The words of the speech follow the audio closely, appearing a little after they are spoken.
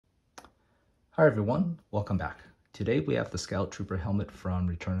Hi everyone, welcome back. Today we have the Scout Trooper helmet from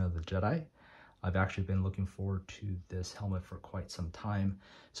Return of the Jedi. I've actually been looking forward to this helmet for quite some time.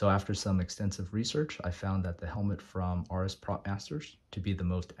 So after some extensive research, I found that the helmet from RS Prop Masters to be the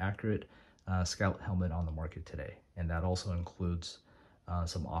most accurate Scout helmet on the market today. And that also includes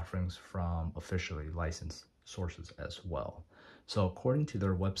some offerings from officially licensed sources as well. So according to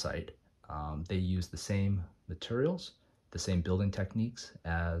their website, they use the same materials, the same building techniques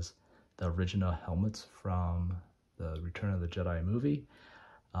as the original helmets from the Return of the Jedi movie.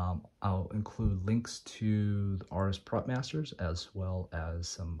 I'll include links to the RS Prop Masters as well as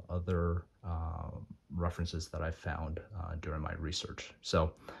some other references that I found during my research.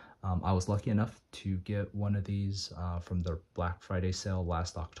 So I was lucky enough to get one of these from their Black Friday sale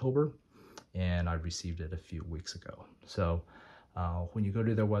last October, and I received it a few weeks ago. So when you go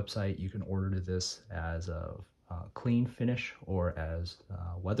to their website, you can order this as a clean finish or as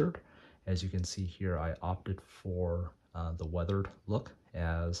weathered. As you can see here, I opted for the weathered look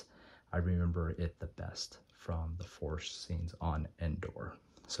as I remember it the best from the Force scenes on Endor.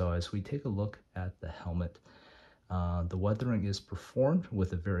 So as we take a look at the helmet, the weathering is performed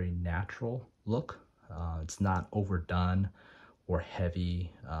with a very natural look. It's not overdone or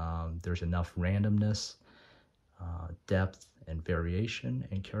heavy. There's enough randomness, depth, and variation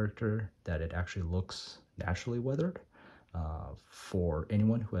in character that it actually looks naturally weathered. For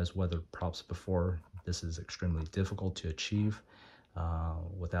anyone who has weathered props before, this is extremely difficult to achieve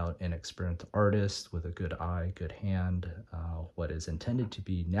without an experienced artist with a good eye, good hand. What is intended to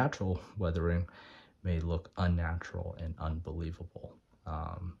be natural weathering may look unnatural and unbelievable.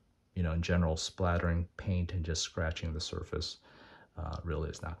 In general, splattering paint and just scratching the surface really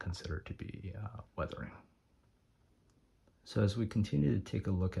is not considered to be weathering. So as we continue to take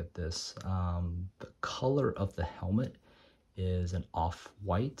a look at this, the color of the helmet is an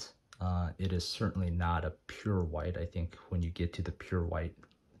off-white. It is certainly not a pure white. I think when you get to the pure white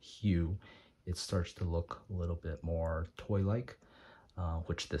hue, it starts to look a little bit more toy-like,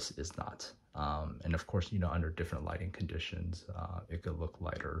 which this is not. And of course, under different lighting conditions, it could look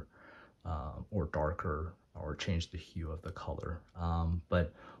lighter or darker or change the hue of the color.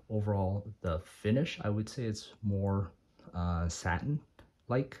 But overall, the finish, I would say it's more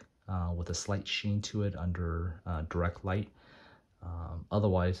satin-like with a slight sheen to it under direct light.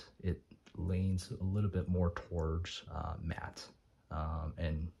 Otherwise, it leans a little bit more towards matte.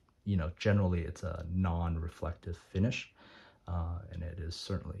 And, generally it's a non-reflective finish, and it is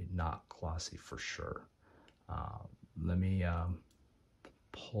certainly not glossy for sure. Let me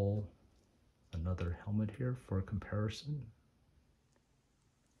pull another helmet here for comparison.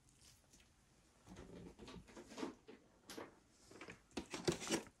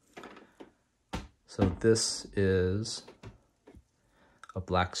 So this is a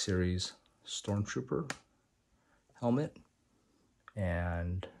Black Series Stormtrooper helmet,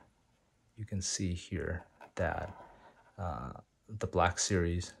 and you can see here that the Black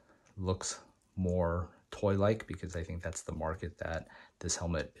Series looks more toy-like because I think that's the market that this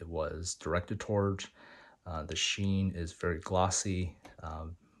helmet was directed towards. The sheen is very glossy.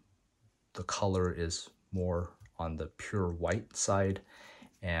 The color is more on the pure white side,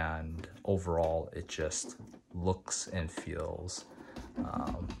 and overall it just looks and feels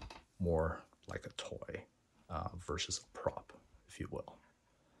more like a toy versus a prop, if you will.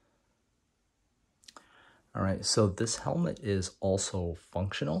 All right, so this helmet is also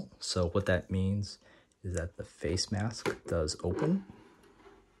functional. So what that means is that the face mask does open.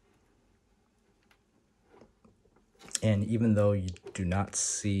 And even though you do not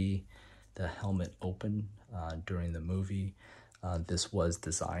see the helmet open during the movie, this was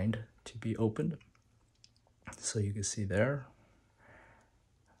designed to be opened. So you can see there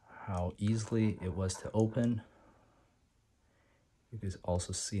how easily it was to open. You can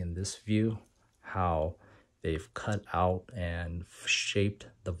also see in this view how they've cut out and shaped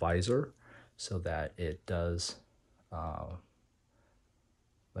the visor so that it does,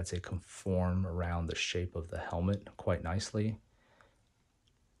 let's say, conform around the shape of the helmet quite nicely.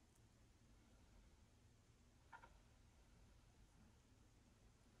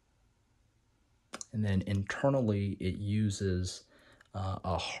 And then internally, it uses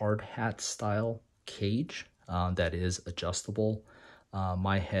a hard hat style cage that is adjustable.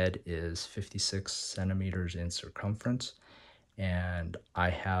 My head is 56 centimeters in circumference, and I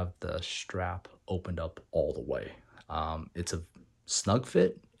have the strap opened up all the way. It's a snug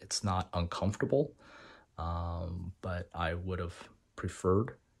fit. It's not uncomfortable, but I would have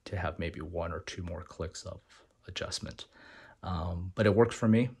preferred to have maybe one or two more clicks of adjustment. But it works for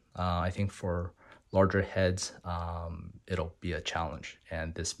me. I think for larger heads, it'll be a challenge,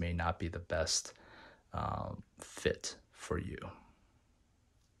 and this may not be the best fit for you.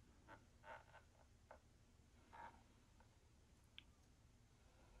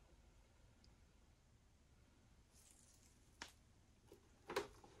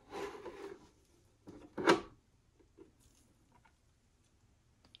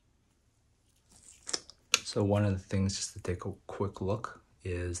 So one of the things, just to take a quick look,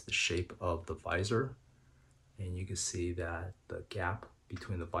 is the shape of the visor. And you can see that the gap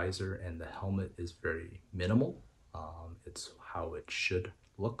between the visor and the helmet is very minimal. It's how it should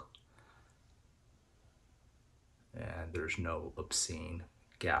look. And there's no obscene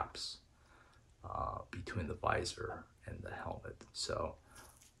gaps between the visor and the helmet. So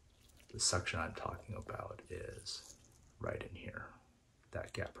the section I'm talking about is right in here,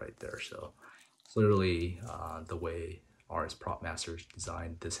 that gap right there. So clearly the way RS Prop Masters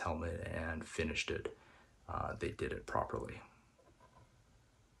designed this helmet and finished it, they did it properly.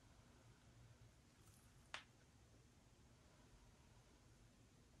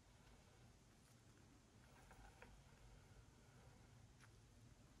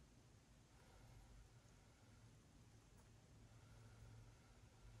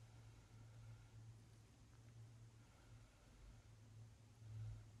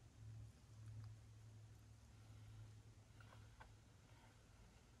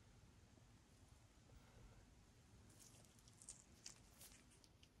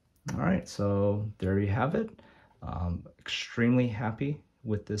 All right, so there you have it. Extremely happy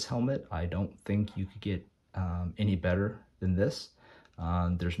with this helmet. I don't think you could get any better than this.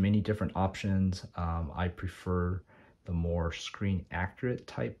 There's many different options. I prefer the more screen accurate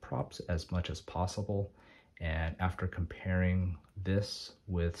type props as much as possible. And after comparing this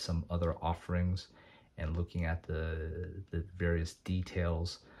with some other offerings and looking at the various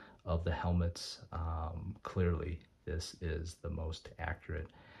details of the helmets, clearly this is the most accurate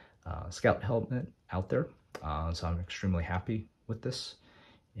Scout helmet out there. So I'm extremely happy with this,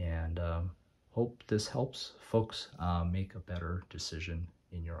 and hope this helps folks make a better decision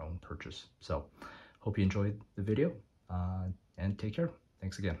in your own purchase. So hope you enjoyed the video, and take care.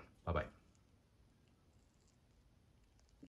 Thanks again. Bye-bye.